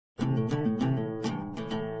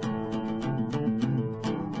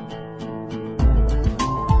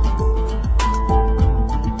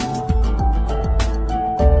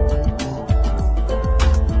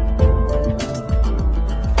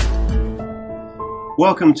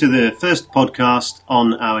Welcome to the first podcast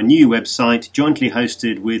on our new website, jointly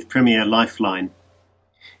hosted with Premier Lifeline.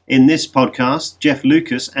 In this podcast, Jeff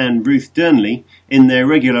Lucas and Ruth Dearnley, in their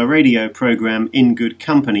regular radio programme In Good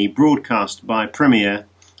Company, broadcast by Premier,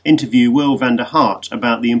 interview Will van der Hart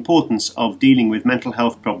about the importance of dealing with mental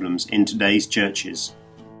health problems in today's churches.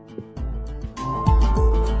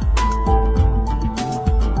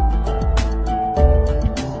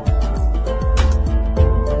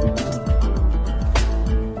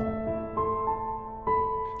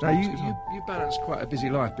 Now, you balance quite a busy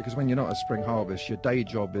life, because when you're not at Spring Harvest, your day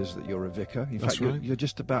job is that you're a vicar. In fact, right. you're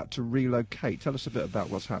just about to relocate. Tell us a bit about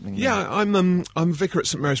what's happening there. Yeah, I'm vicar at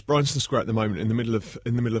St Mary's Bryanston Square at the moment, in the middle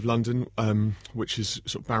of London, which is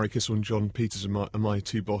sort of Barry Kissel and John Peters are my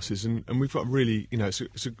two bosses, and we've got really, it's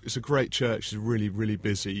a great church. It's a really, really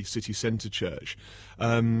busy city centre church.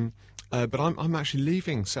 But I'm actually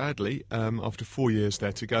leaving, sadly, after 4 years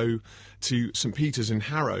there, to go to St Peter's in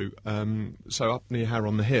Harrow, so up near Harrow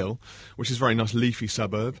on the Hill, which is a very nice leafy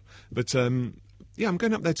suburb. But I'm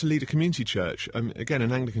going up there to lead a community church, again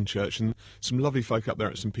an Anglican church, and some lovely folk up there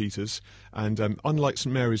at St Peter's. And unlike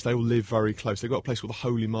St Mary's, they all live very close. They've got a place called the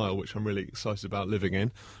Holy Mile, which I'm really excited about living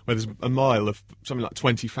in, where there's a mile of something like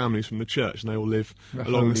 20 families from the church, and they all live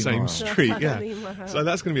along the same street. Yeah, so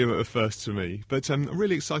that's going to be a bit of a first to me. But I'm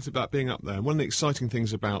really excited about being up there. And one of the exciting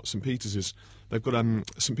things about St Peter's is they've got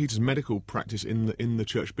St Peter's medical practice in the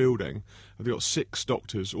church building. They've got 6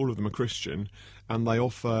 doctors, all of them are Christian, and they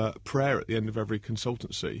offer prayer at the end of every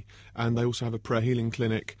consultancy. And they also have a prayer healing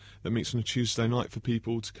clinic that meets on a Tuesday night for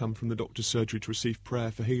people to come from the doctor's surgery to receive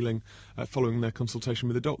prayer for healing following their consultation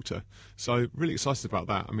with the doctor. So really excited about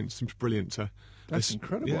that. I mean, it seems brilliant to... That's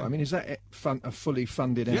incredible. Yeah. I mean, is that a fully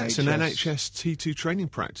funded NHS? Yeah, it's an NHS T2 training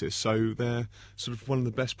practice. So they're sort of one of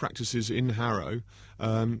the best practices in Harrow.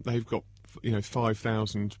 They've got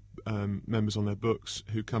 5,000 members on their books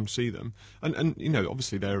who come see them, and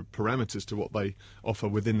obviously there are parameters to what they offer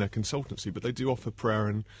within their consultancy, but they do offer prayer,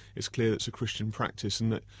 and it's clear that it's a Christian practice,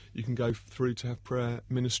 and that you can go through to have prayer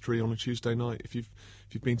ministry on a Tuesday night if you've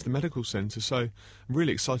been to the medical centre. So I'm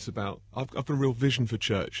really excited about. I've got a real vision for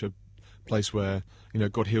church, a place where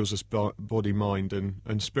God heals us body, mind,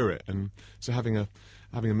 and spirit, and so having a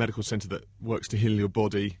medical centre that works to heal your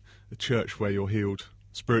body, a church where you're healed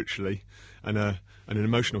spiritually, and an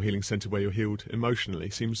emotional healing centre where you're healed emotionally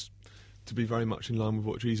seems to be very much in line with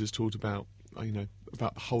what Jesus taught about,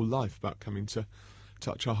 about the whole life, about coming to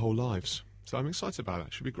touch our whole lives. So I'm excited about that.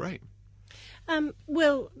 It should be great.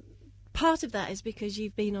 Well, part of that is because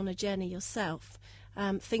you've been on a journey yourself,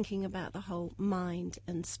 thinking about the whole mind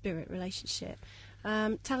and spirit relationship.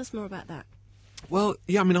 Tell us more about that. Well,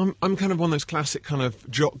 yeah, I mean, I'm kind of one of those classic kind of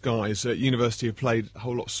jock guys at university who played a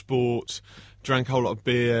whole lot of sport, drank a whole lot of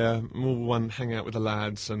beer, hang out with the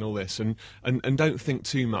lads and all this, and don't think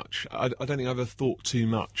too much. I don't think I ever thought too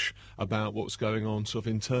much about what's going on sort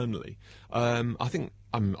of internally. I think,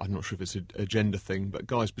 I'm not sure if it's a gender thing, but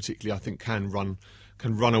guys particularly, I think, can run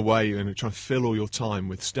away and try and fill all your time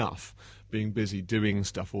with stuff, being busy doing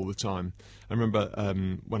stuff all the time. I remember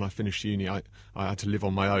when I finished uni, I had to live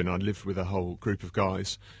on my own. I lived with a whole group of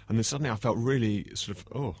guys, and then suddenly I felt really sort of,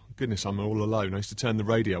 oh goodness, I'm all alone. I used to turn the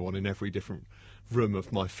radio on in every different room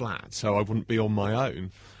of my flat so I wouldn't be on my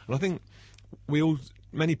own. And I think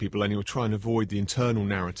many people anyway, try and avoid the internal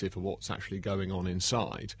narrative of what's actually going on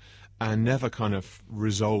inside, and never kind of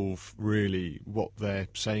resolve really what they're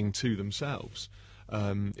saying to themselves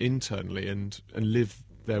internally, and live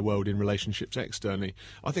their world in relationships externally.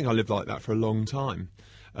 I think I lived like that for a long time.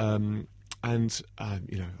 Of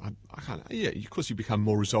course you become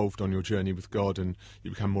more resolved on your journey with God, and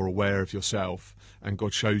you become more aware of yourself, and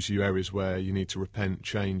God shows you areas where you need to repent,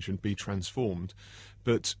 change, and be transformed.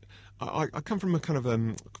 But I come from a kind of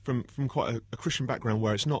from quite a Christian background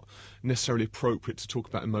where it's not necessarily appropriate to talk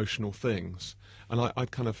about emotional things, and I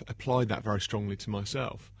kind of applied that very strongly to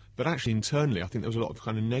myself. But actually internally, I think there was a lot of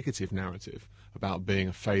kind of negative narrative about being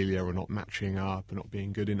a failure, or not matching up, or not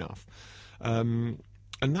being good enough. And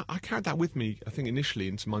I carried that with me, I think, initially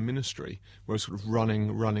into my ministry, where I was sort of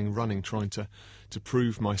running, trying to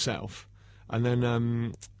prove myself. And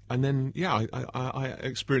then, I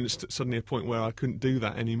experienced suddenly a point where I couldn't do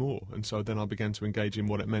that anymore. And so then I began to engage in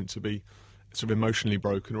what it meant to be sort of emotionally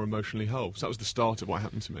broken or emotionally whole. So that was the start of what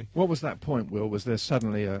happened to me. What was that point, Will? Was there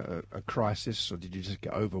suddenly a crisis, or did you just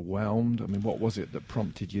get overwhelmed? I mean, what was it that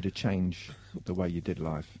prompted you to change the way you did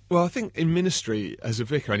life? Well, I think in ministry, as a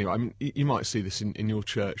vicar anyway, I mean, you might see this in your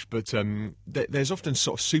church, but there's often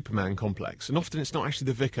sort of Superman complex, and often it's not actually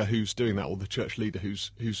the vicar who's doing that, or the church leader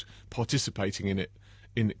who's participating in it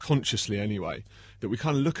consciously anyway, that we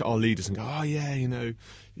kind of look at our leaders and go, oh yeah,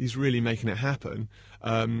 he's really making it happen,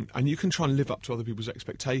 and you can try and live up to other people's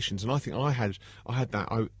expectations. And I think I had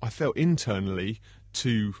that. I felt internally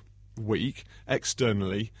too weak.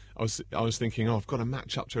 Externally, I was thinking, I've got to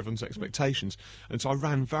match up to everyone's expectations, and so I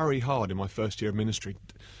ran very hard in my first year of ministry.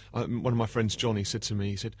 One of my friends, Johnny, said to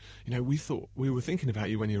me, he said, we were thinking about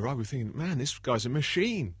you when you arrived. We were thinking, man, this guy's a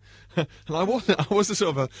machine. And I wasn't.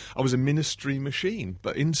 I was a ministry machine,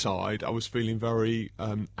 but inside I was feeling very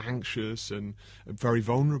anxious and very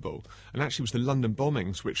vulnerable. And actually, it was the London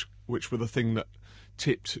bombings which were the thing that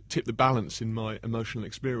tipped the balance in my emotional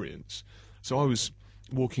experience. So I was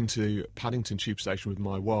walking to Paddington Tube Station with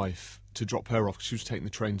my wife to drop her off. She was taking the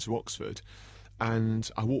train to Oxford, and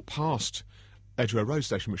I walked past Edgware Road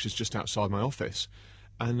Station, which is just outside my office,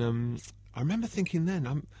 and I remember thinking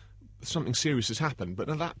then, something serious has happened. But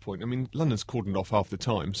at that point, I mean, London's cordoned off half the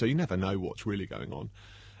time, so you never know what's really going on.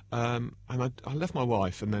 And I left my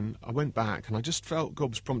wife, and then I went back, and I just felt God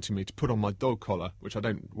was prompting me to put on my dog collar, which I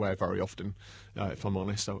don't wear very often, if I'm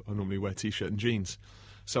honest. I normally wear T-shirt and jeans.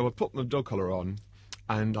 So I put my dog collar on,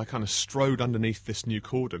 and I kind of strode underneath this new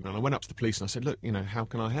cordon, and I went up to the police and I said, look, how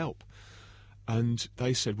can I help? And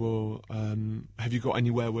they said, well, have you got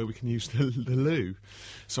anywhere where we can use the loo?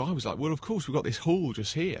 So I was like, well, of course, we've got this hall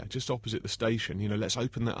just here, just opposite the station. Let's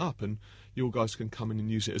open that up, and your guys can come in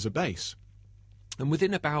and use it as a base. And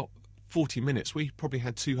within about 40 minutes, we probably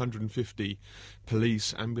had 250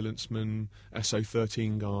 police, ambulancemen,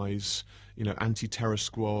 SO13 guys, anti-terror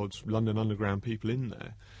squads, London Underground people in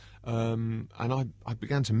there. And I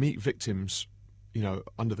began to meet victims,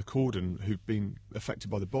 under the cordon who'd been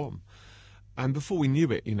affected by the bomb. And before we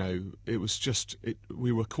knew it, it was just,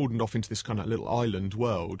 we were cordoned off into this kind of little island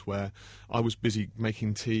world where I was busy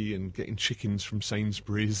making tea and getting chickens from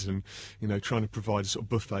Sainsbury's and, trying to provide a sort of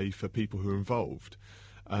buffet for people who were involved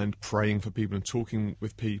and praying for people and talking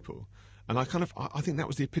with people. And I think that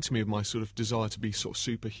was the epitome of my sort of desire to be sort of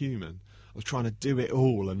superhuman. I was trying to do it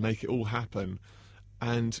all and make it all happen.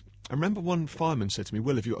 And I remember one fireman said to me,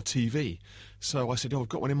 Will, have you got a TV? So I said, I've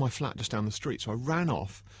got one in my flat just down the street. So I ran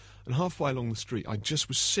off, and halfway along the street, I just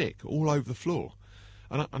was sick all over the floor.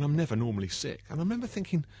 And I'm never normally sick. And I remember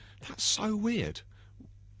thinking, that's so weird.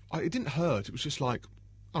 It didn't hurt. It was just like,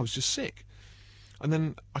 I was just sick. And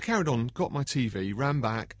then I carried on, got my TV, ran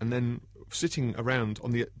back, and then sitting around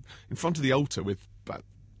in front of the altar with about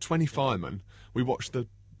 20 firemen, we watched the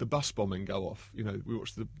bus bombing go off. We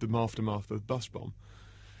watched the aftermath of the bus bomb.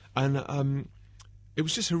 And it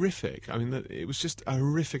was just horrific. I mean, it was just a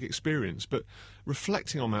horrific experience. But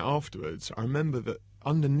reflecting on that afterwards, I remember that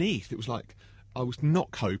underneath, it was like I was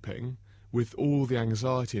not coping with all the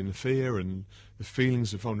anxiety and the fear and the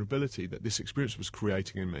feelings of vulnerability that this experience was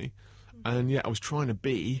creating in me. And yet I was trying to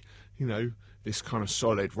be, this kind of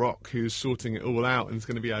solid rock who's sorting it all out and it's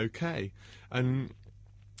going to be okay. And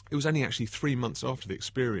it was only actually 3 months after the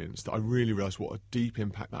experience that I really realised what a deep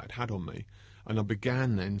impact that had on me. And I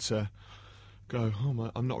began then to go,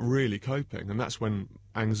 I'm not really coping. And that's when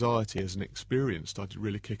anxiety as an experience started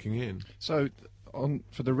really kicking in. So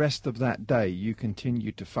for the rest of that day, you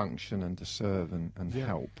continued to function and to serve and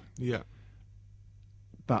help. Yeah.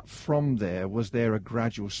 But from there, was there a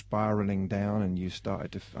gradual spiralling down and you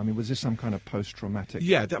started to... was this some kind of post-traumatic...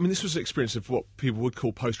 Yeah, this was an experience of what people would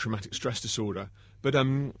call post-traumatic stress disorder. But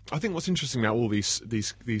I think what's interesting about all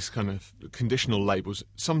these kind of conditional labels,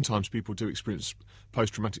 sometimes people do experience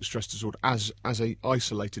post-traumatic stress disorder as a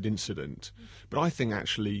isolated incident. But I think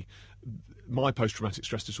actually my post-traumatic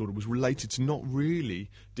stress disorder was related to not really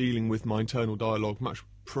dealing with my internal dialogue much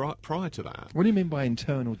prior to that. What do you mean by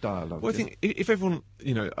internal dialogue? Well, I think if everyone,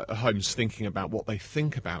 at home's thinking about what they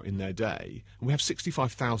think about in their day, and we have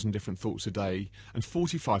 65,000 different thoughts a day, and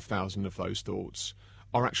 45,000 of those thoughts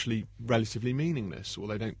are actually relatively meaningless, or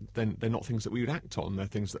they're not things that we would act on. They're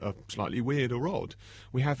things that are slightly weird or odd.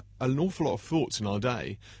 We have an awful lot of thoughts in our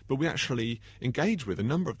day, but we actually engage with a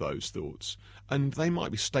number of those thoughts, and they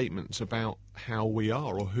might be statements about how we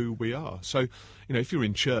are or who we are. So, if you're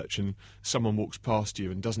in church and someone walks past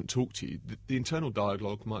you and doesn't talk to you, the internal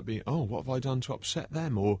dialogue might be, oh, what have I done to upset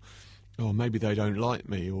them? Or maybe they don't like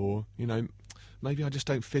me, or, maybe I just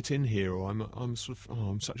don't fit in here, or I'm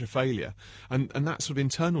such a failure. And that sort of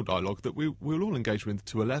internal dialogue that we'll all engage with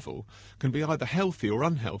to a level can be either healthy or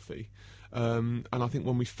unhealthy. And I think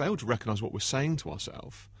when we fail to recognise what we're saying to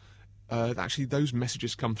ourselves, actually those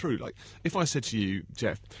messages come through. Like, if I said to you,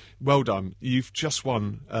 Jeff, well done, you've just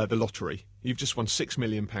won the lottery, you've just won £6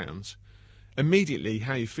 million, immediately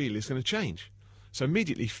how you feel is going to change. So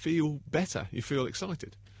immediately feel better, you feel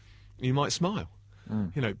excited, you might smile.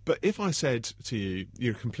 But if I said to you,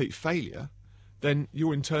 you're a complete failure, then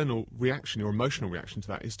your internal reaction, your emotional reaction to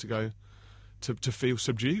that is to go to feel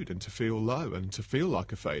subdued and to feel low and to feel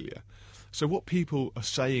like a failure. So what people are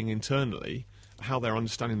saying internally, how they're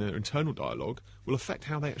understanding their internal dialogue, will affect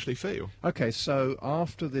how they actually feel. Okay, so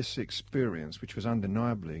after this experience, which was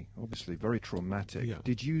undeniably, obviously very traumatic, Yeah.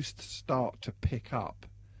 did you start to pick up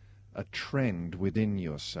a trend within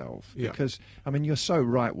yourself? Yeah. Because, I mean, you're so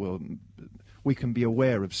right, Will. We can be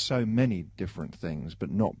aware of so many different things,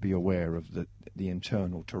 but not be aware of the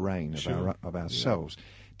internal terrain of Sure. of ourselves.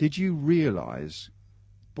 Did you realise,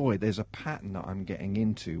 boy, there's a pattern that I'm getting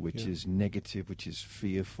into, which is negative, which is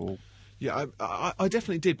fearful? Yeah, I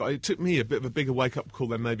definitely did, but it took me a bit of a bigger wake-up call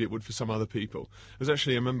than maybe it would for some other people. It was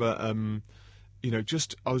actually, I remember,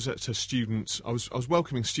 I was at I was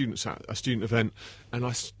welcoming students at a student event, and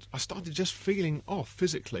I started just feeling off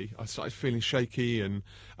physically. I started feeling shaky and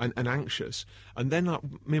anxious. And then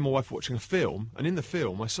me and my wife were watching a film, and in the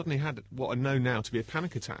film I suddenly had what I know now to be a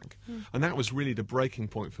panic attack. And that was really the breaking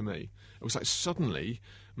point for me. It was like suddenly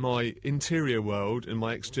my interior world and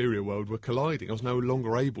my exterior world were colliding. I was no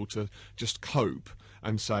longer able to just cope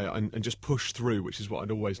and say and just push through, which is what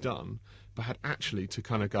I'd always done, but had actually to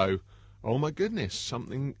kind of go, oh my goodness,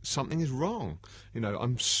 something is wrong. You know,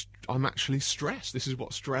 I'm actually stressed. This is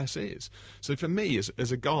what stress is. So for me,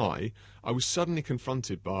 as a guy, I was suddenly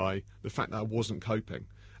confronted by the fact that I wasn't coping,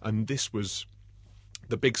 and this was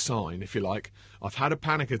the big sign, if you like. I've had a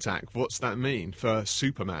panic attack. What's that mean for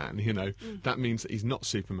Superman? You know, that means that he's not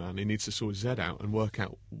Superman. He needs to sort his head out and work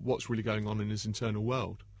out what's really going on in his internal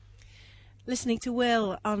world. Listening to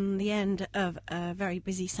Will on the end of a very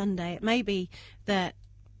busy Sunday, it may be that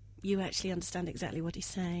you actually understand exactly what he's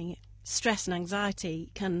saying. Stress and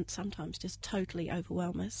anxiety can sometimes just totally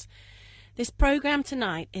overwhelm us. This programme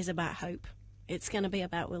tonight is about hope. It's going to be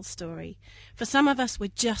about Will's story. For some of us,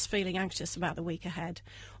 we're just feeling anxious about the week ahead.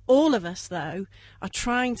 All of us, though, are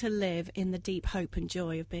trying to live in the deep hope and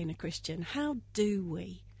joy of being a Christian. How do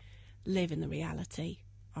we live in the reality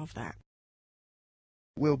of that?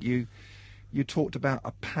 Will, you talked about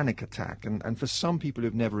a panic attack, and for some people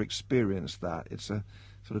who've never experienced that, it's a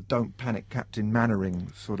sort of don't panic Captain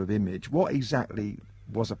Mannering sort of image. What exactly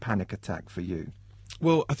was a panic attack for you?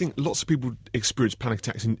 Well, I think lots of people experience panic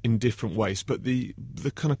attacks in different ways, but the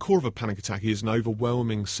kind of core of a panic attack is an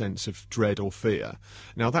overwhelming sense of dread or fear.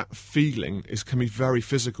 Now, that feeling can be very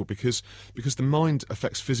physical because the mind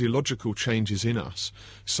affects physiological changes in us.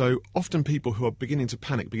 So often people who are beginning to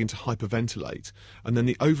panic begin to hyperventilate, and then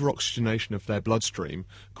the over-oxygenation of their bloodstream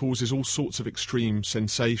causes all sorts of extreme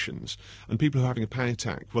sensations. And people who are having a panic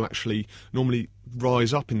attack will actually normally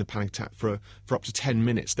rise up in the panic attack for up to 10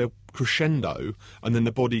 minutes. They'll crescendo, and then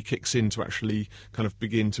the body kicks in to actually kind of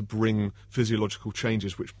begin to bring physiological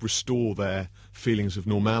changes which restore their feelings of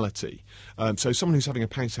normality. So someone who's having a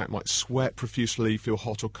panic attack might sweat profusely, feel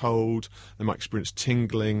hot or cold, they might experience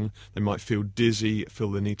tingling, they might feel dizzy,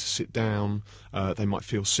 feel the need to sit down, they might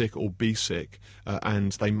feel sick or be sick,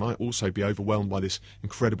 and they might also be overwhelmed by this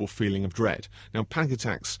incredible feeling of dread. Now, panic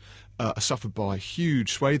attacks are suffered by a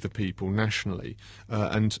huge swathe of people nationally,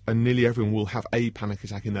 and nearly everyone will have a panic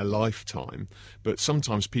attack in their lifetime, but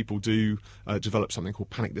sometimes people do develop something called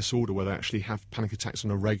panic disorder, where they actually have panic attacks on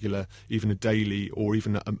a regular, even a daily or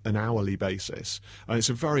even an hourly basis. It's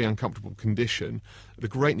a very uncomfortable condition. The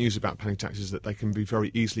great news about panic attacks is that they can be very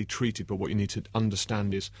easily treated, but what you need to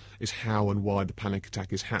understand is how and why the panic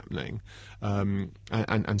attack is happening.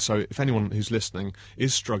 And so if anyone who's listening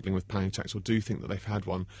is struggling with panic attacks or do think that they've had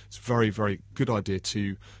one, it's a very, very good idea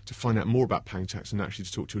to find out more about panic attacks and actually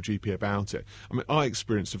to talk to your GP about it. I mean, I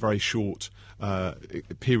experienced a very short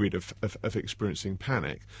period of experiencing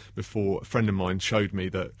panic before a friend of mine showed me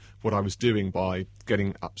that what I was doing by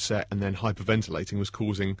getting upset and then hyperventilating was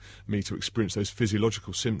causing me to experience those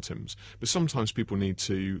physiological symptoms. But sometimes people need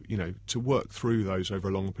to work through those over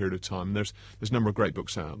a long period of time. There's a number of great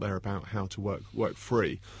books out there about how to work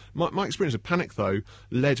free. My experience of panic, though,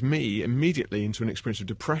 led me immediately into an experience of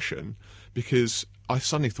depression, because I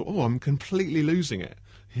suddenly thought, oh, I'm completely losing it,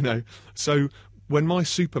 So when my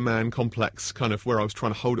Superman complex, kind of where I was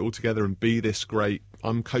trying to hold it all together and be this great,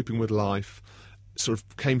 I'm coping with life, sort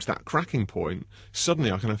of came to that cracking point,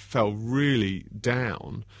 suddenly I kind of fell really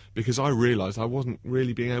down because I realised I wasn't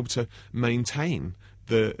really being able to maintain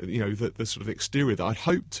the sort of exterior that I'd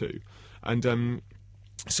hoped to. And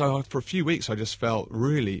so for a few weeks I just felt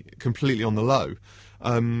really completely on the low.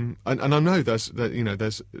 And I know there's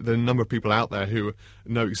a number of people out there who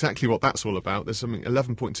know exactly what that's all about. There's something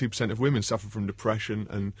 11.2% of women suffer from depression,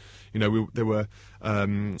 and there's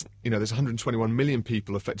 121 million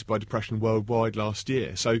people affected by depression worldwide last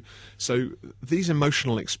year. So these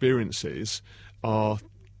emotional experiences are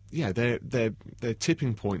they're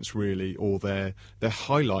tipping points really, or they're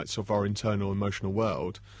highlights of our internal emotional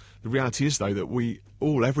world. The reality is, though, that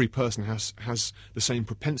every person has the same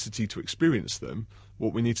propensity to experience them.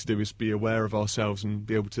 What we need to do is be aware of ourselves and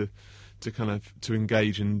be able to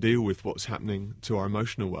engage and deal with what's happening to our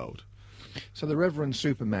emotional world. So the Reverend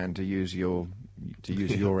Superman, to use your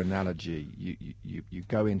analogy, you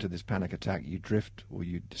go into this panic attack, you drift or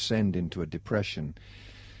you descend into a depression.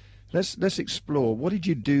 Let's explore, what did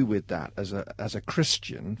you do with that as a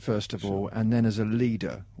Christian, first of all, and then as a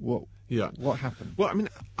leader? What happened? Well, I mean,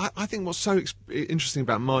 I think what's so interesting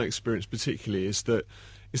about my experience particularly is that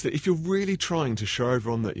if you're really trying to show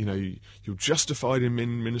everyone that, you're justified in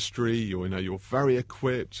ministry, you're very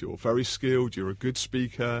equipped, you're very skilled, you're a good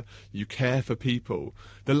speaker, you care for people,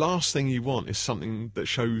 the last thing you want is something that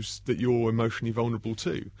shows that you're emotionally vulnerable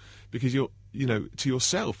too, because to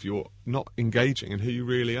yourself, you're not engaging in who you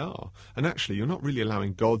really are. And actually, you're not really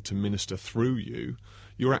allowing God to minister through you.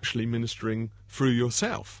 You're actually ministering through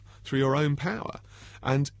yourself, through your own power.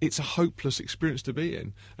 And it's a hopeless experience to be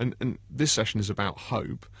in. And this session is about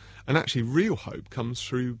hope. And actually, real hope comes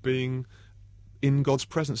through being in God's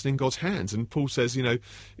presence and in God's hands. And Paul says,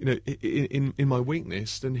 in my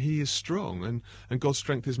weakness, then he is strong. And God's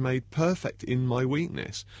strength is made perfect in my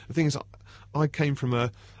weakness. The thing is, I came from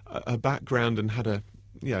a background and had a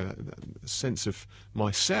sense of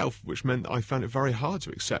myself, which meant that I found it very hard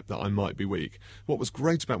to accept that I might be weak. What was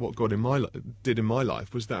great about what God did in my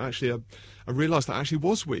life was that actually I realised that I actually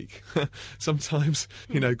was weak. Sometimes,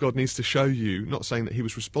 God needs to show you, not saying that he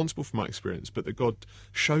was responsible for my experience, but that God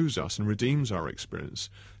shows us and redeems our experience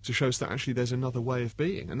to show us that actually there's another way of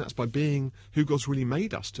being, and that's by being who God's really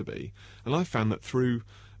made us to be. And I found that through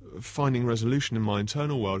finding resolution in my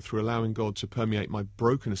internal world, through allowing God to permeate my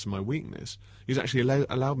brokenness and my weakness, he's actually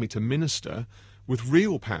allowed me to minister with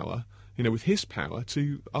real power, with his power,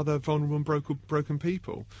 to other vulnerable and broken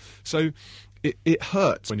people. So it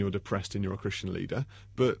hurts when you're depressed and you're a Christian leader,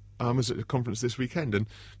 but I was at a conference this weekend and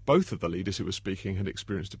both of the leaders who were speaking had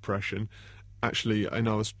experienced depression. Actually, and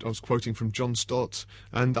I was quoting from John Stott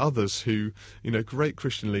and others who, great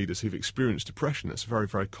Christian leaders who've experienced depression. That's very,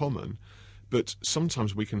 very common. But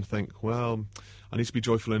sometimes we can think, well, I need to be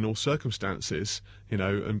joyful in all circumstances,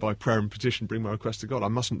 and by prayer and petition bring my request to God. I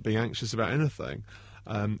mustn't be anxious about anything.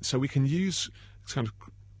 So we can use kind of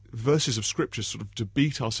verses of Scripture sort of to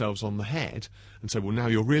beat ourselves on the head and say, well, now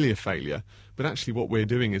you're really a failure. But actually what we're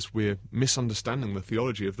doing is we're misunderstanding the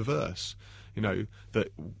theology of the verse, that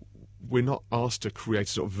we're not asked to create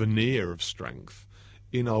a sort of veneer of strength.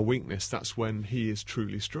 In our weakness, that's when he is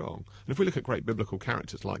truly strong. And if we look at great biblical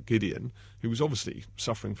characters like Gideon, who was obviously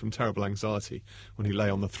suffering from terrible anxiety when he lay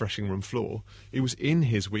on the threshing room floor, it was in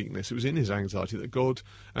his weakness, it was in his anxiety that God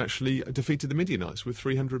actually defeated the Midianites with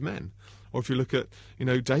 300 men. Or if you look at,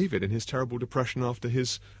 David in his terrible depression after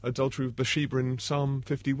his adultery with Bathsheba in Psalm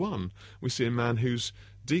 51, we see a man who's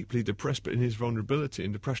deeply depressed, but in his vulnerability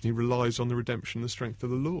and depression, he relies on the redemption and the strength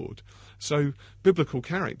of the Lord. So biblical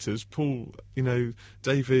characters, Paul,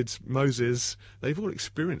 David, Moses, they've all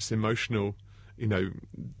experienced emotional,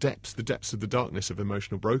 depths, the depths of the darkness of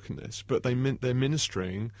emotional brokenness, but they're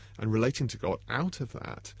ministering and relating to God out of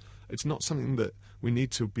that. It's not something that we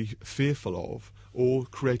need to be fearful of or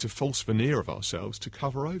create a false veneer of ourselves to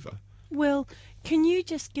cover over. Will, can you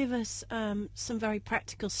just give us some very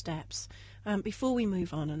practical steps before we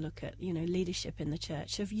move on and look at, leadership in the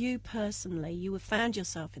church? Have you personally, you have found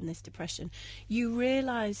yourself in this depression, you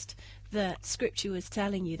realised that Scripture was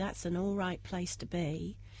telling you that's an all right place to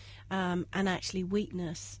be, and actually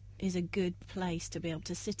weakness is a good place to be able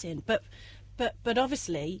to sit in. But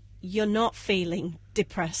obviously you're not feeling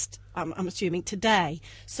depressed, I'm assuming, today.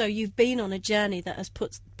 So you've been on a journey that has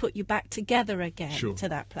put you back together again. Sure. To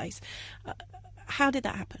that place. How did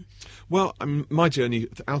that happen? Well, my journey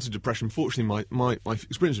out of depression, fortunately, my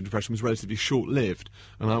experience of depression was relatively short-lived.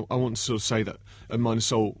 And I want to sort of say that at Mind and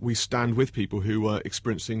Soul, we stand with people who are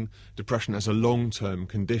experiencing depression as a long-term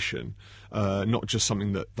condition, not just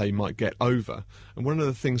something that they might get over. And one of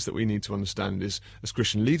the things that we need to understand is, as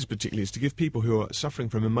Christian leaders particularly, is to give people who are suffering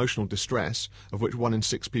from emotional distress, of which 1 in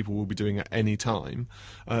 6 people will be doing at any time,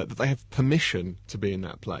 that they have permission to be in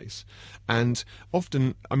that place. And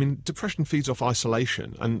often, depression feeds off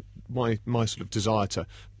isolation, and my sort of desire to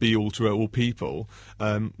be-all to all people,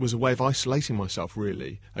 was a way of isolating myself,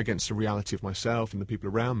 really, against the reality of myself and the people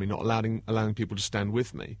around me, not allowing people to stand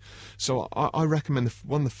with me. So I recommend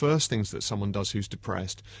one of the first things that someone does who's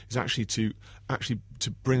depressed is actually to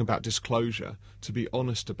bring about disclosure, to be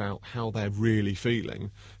honest about how they're really feeling,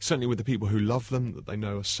 certainly with the people who love them, that they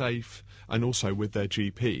know are safe, and also with their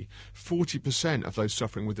GP. 40% of those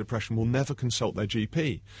suffering with depression will never consult their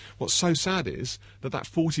GP. What's so sad is that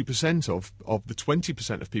 40% of the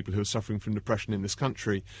 20% of people who are suffering from depression in this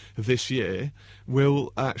country this year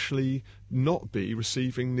will actually not be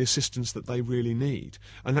receiving the assistance that they really need.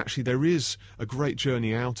 And actually there is a great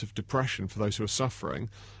journey out of depression for those who are suffering.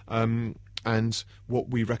 And what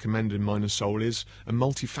we recommend in Mind and Soul is a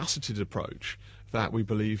multifaceted approach, that we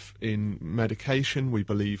believe in medication, we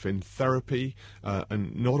believe in therapy,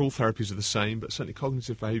 and not all therapies are the same, but certainly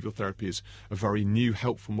cognitive behavioural therapy is a very new,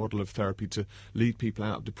 helpful model of therapy to lead people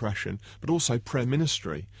out of depression, but also prayer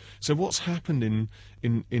ministry. So what's happened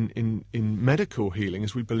in medical healing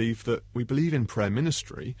is we believe in prayer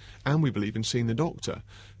ministry, and we believe in seeing the doctor.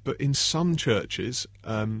 But in some churches,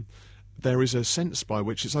 there is a sense by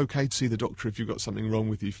which it's okay to see the doctor if you've got something wrong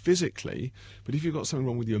with you physically, but if you've got something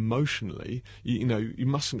wrong with you emotionally, you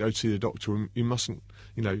mustn't go to see the doctor, and you mustn't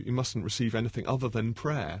receive anything other than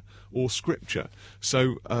prayer or scripture.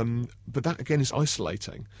 So, but that again is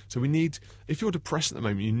isolating. So if you're depressed at the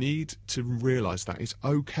moment, you need to realise that it's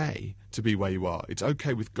okay to be where you are. It's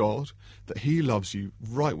okay with God, that He loves you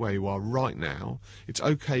right where you are right now. It's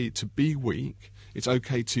okay to be weak. It's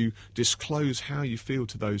okay to disclose how you feel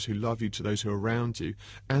to those who love you, to those who are around you,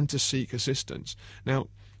 and to seek assistance. Now,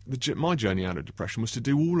 my journey out of depression was to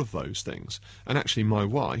do all of those things. And actually my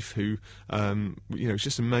wife, who is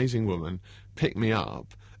just an amazing woman, picked me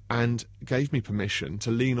up and gave me permission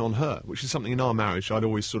to lean on her, which is something in our marriage I'd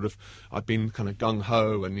been kind of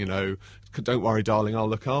gung-ho and, don't worry, darling, I'll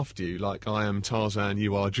look after you, like I am Tarzan,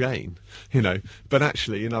 you are Jane, But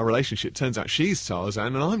actually, in our relationship, it turns out she's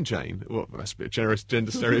Tarzan and I'm Jane. Well, that's a bit generous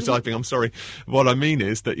gender stereotyping, I'm sorry. What I mean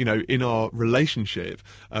is that, in our relationship,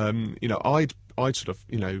 I'd sort of,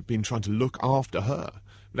 been trying to look after her.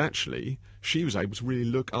 But actually, she was able to really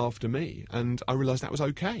look after me, and I realised that was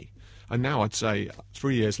okay. And now I'd say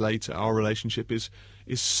 3 years later, our relationship is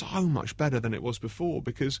so much better than it was before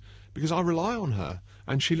because I rely on her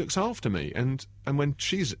and she looks after me. And when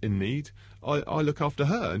she's in need, I look after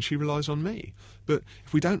her and she relies on me. But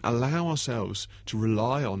if we don't allow ourselves to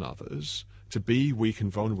rely on others, to be weak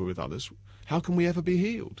and vulnerable with others, how can we ever be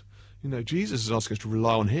healed? Jesus is asking us to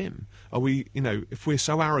rely on Him. Are we, if we're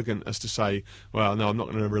so arrogant as to say, well, no, I'm not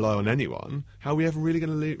going to rely on anyone, how are we ever really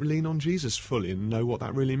going to lean on Jesus fully and know what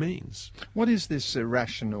that really means? What is this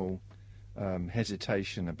irrational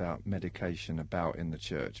hesitation about medication about in the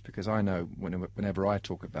church? Because I know whenever I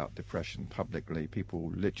talk about depression publicly,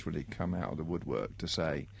 people literally come out of the woodwork to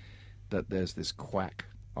say that there's this quack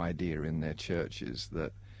idea in their churches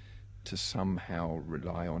that to somehow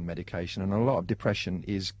rely on medication, and a lot of depression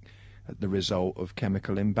is the result of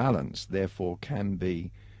chemical imbalance, therefore can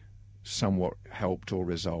be somewhat helped or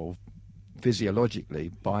resolved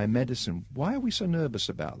physiologically by medicine. Why are we so nervous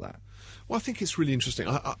about that? Well, I think it's really interesting.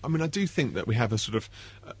 I mean, I do think that we have a sort of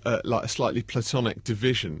like a slightly Platonic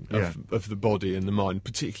division of the body and the mind,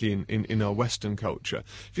 particularly in our Western culture.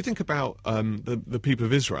 If you think about the people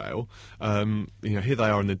of Israel, here they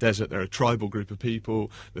are in the desert. They're a tribal group of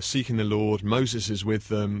people. They're seeking the Lord. Moses is with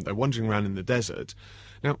them. They're wandering around in the desert.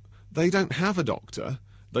 Now, they don't have a doctor.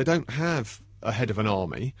 They don't have a head of an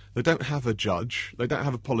army. They don't have a judge. They don't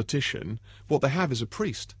have a politician. What they have is a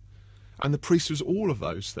priest. And the priest was all of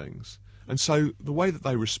those things. And so the way that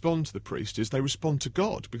they respond to the priest is they respond to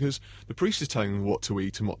God, because the priest is telling them what to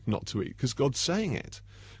eat and what not to eat, because God's saying it,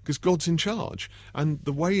 because God's in charge. And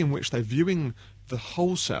the way in which they're viewing the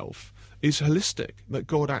whole self is holistic, that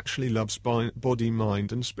God actually loves body,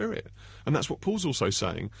 mind and spirit. And that's what Paul's also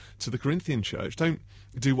saying to the Corinthian church. Don't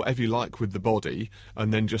do whatever you like with the body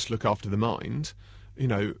and then just look after the mind,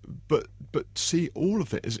 but see all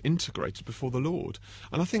of it as integrated before the Lord.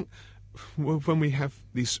 And I think when we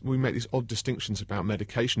make these odd distinctions about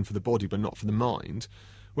medication for the body but not for the mind,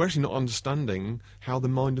 we're actually not understanding how the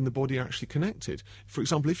mind and the body are actually connected. For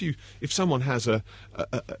example, if someone has a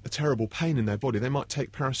terrible pain in their body, they might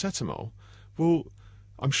take paracetamol. Well,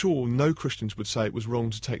 I'm sure no Christians would say it was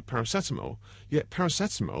wrong to take paracetamol, yet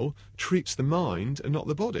paracetamol treats the mind and not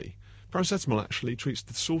the body. Paracetamol actually treats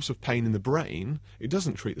the source of pain in the brain. It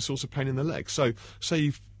doesn't treat the source of pain in the leg. So,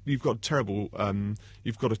 say you've got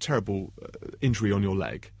a terrible injury on your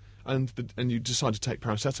leg, and you decide to take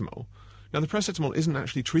paracetamol. Now, the paracetamol isn't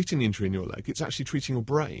actually treating the injury in your leg. It's actually treating your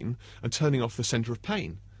brain and turning off the centre of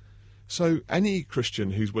pain. So any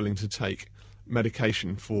Christian who's willing to take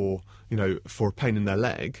medication for pain in their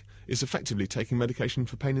leg is effectively taking medication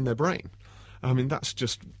for pain in their brain. I mean, that's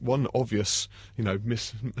just one obvious,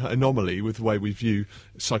 anomaly with the way we view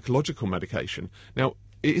psychological medication. Now,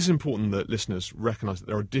 it is important that listeners recognise that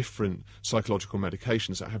there are different psychological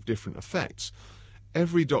medications that have different effects.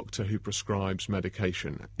 Every doctor who prescribes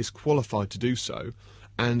medication is qualified to do so,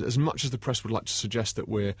 and as much as the press would like to suggest that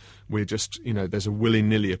we're just, there's a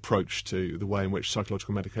willy-nilly approach to the way in which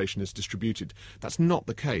psychological medication is distributed, that's not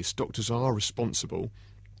the case. Doctors are responsible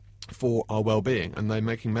for our well-being, and they're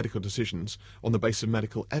making medical decisions on the basis of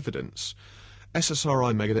medical evidence.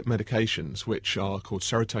 SSRI medications, which are called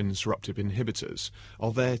serotonin disruptive inhibitors,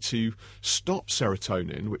 are there to stop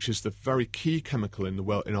serotonin, which is the very key chemical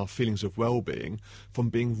in our feelings of well-being, from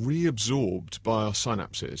being reabsorbed by our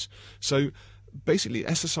synapses. So basically,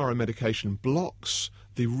 SSRI medication blocks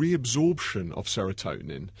the reabsorption of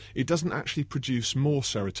serotonin. It doesn't actually produce more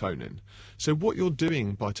serotonin. So what you're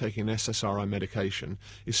doing by taking SSRI medication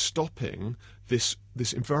is stopping this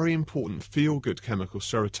very important feel-good chemical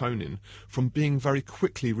serotonin from being very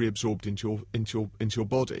quickly reabsorbed into your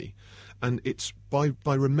body. And it's by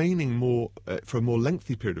remaining more for a more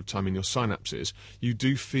lengthy period of time in your synapses, you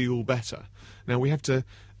do feel better. Now we have to.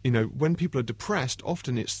 When people are depressed,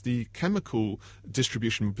 often it's the chemical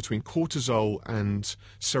distribution between cortisol and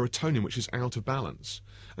serotonin which is out of balance.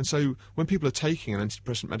 And so when people are taking an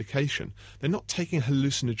antidepressant medication, they're not taking a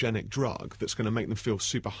hallucinogenic drug that's going to make them feel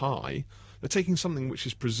super high. They're taking something which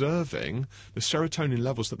is preserving the serotonin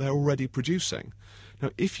levels that they're already producing. Now,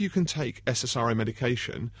 if you can take SSRI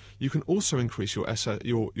medication, you can also increase your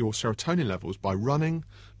serotonin levels by running,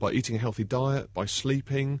 by eating a healthy diet, by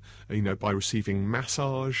sleeping, by receiving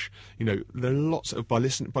massage. There are lots of by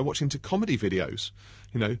watching to comedy videos.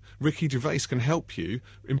 Ricky Gervais can help you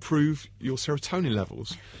improve your serotonin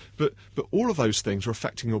levels. But all of those things are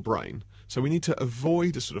affecting your brain. So we need to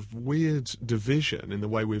avoid a sort of weird division in the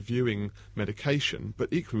way we're viewing medication, but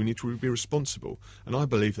equally we need to be responsible. And I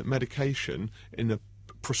believe that medication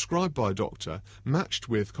prescribed by a doctor, matched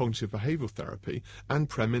with cognitive behavioural therapy and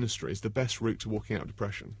prayer ministry, is the best route to walking out of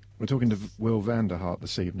depression. We're talking to Will Vanderhart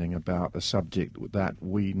this evening about a subject that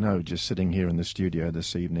we know, just sitting here in the studio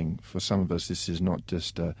this evening, for some of us this is not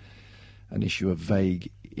just an issue of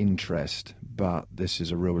vague interest, but this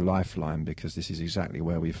is a real lifeline, because this is exactly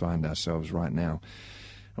where we find ourselves right now.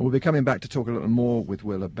 And we'll be coming back to talk a little more with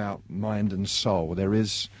Will about mind and soul. There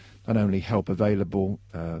is not only help available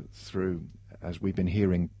through, as we've been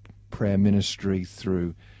hearing, prayer ministry,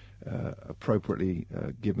 through appropriately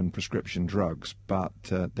given prescription drugs, but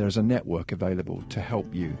there's a network available to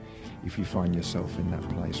help you if you find yourself in that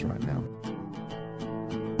place right now.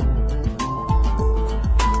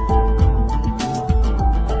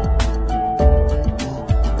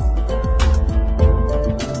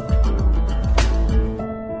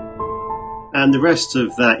 And the rest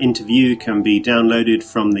of that interview can be downloaded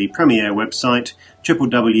from the Premier website,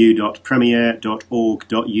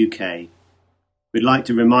 www.premier.org.uk. We'd like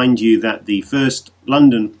to remind you that the first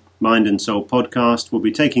London Mind and Soul podcast will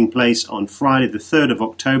be taking place on Friday the 3rd of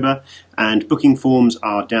October, and booking forms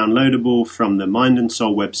are downloadable from the Mind and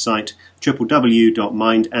Soul website,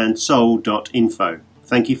 www.mindandsoul.info.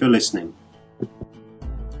 Thank you for listening.